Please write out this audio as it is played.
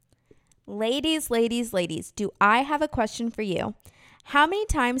Ladies, do I have a question for you? How many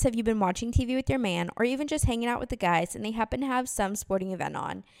times have you been watching TV with your man or even just hanging out with the guys and they happen to have some sporting event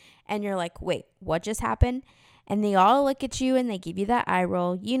on and you're like, wait, what just happened? And they all look at you and they give you that eye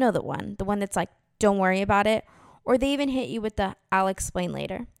roll. You know the one that's like, don't worry about it. Or they even hit you with the, I'll explain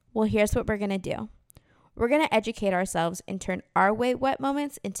later. Well, here's what we're going to do. We're going to educate ourselves and turn our wait, what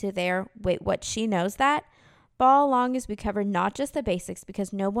moments into their wait, what, she knows that. But all along as we cover not just the basics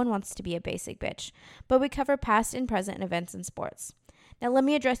because no one wants to be a basic bitch, but we cover past and present events in sports. Now let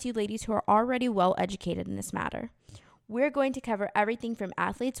me address you ladies who are already well educated in this matter. We're going to cover everything from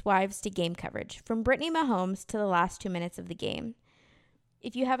athletes' wives to game coverage, from Brittany Mahomes to the last 2 minutes of the game.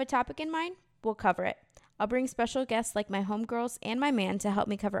 If you have a topic in mind, we'll cover it. I'll bring special guests like my homegirls and my man to help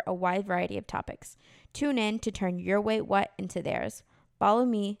me cover a wide variety of topics. Tune in to turn your wait what into theirs. Follow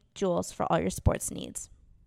me, Jules, for all your sports needs.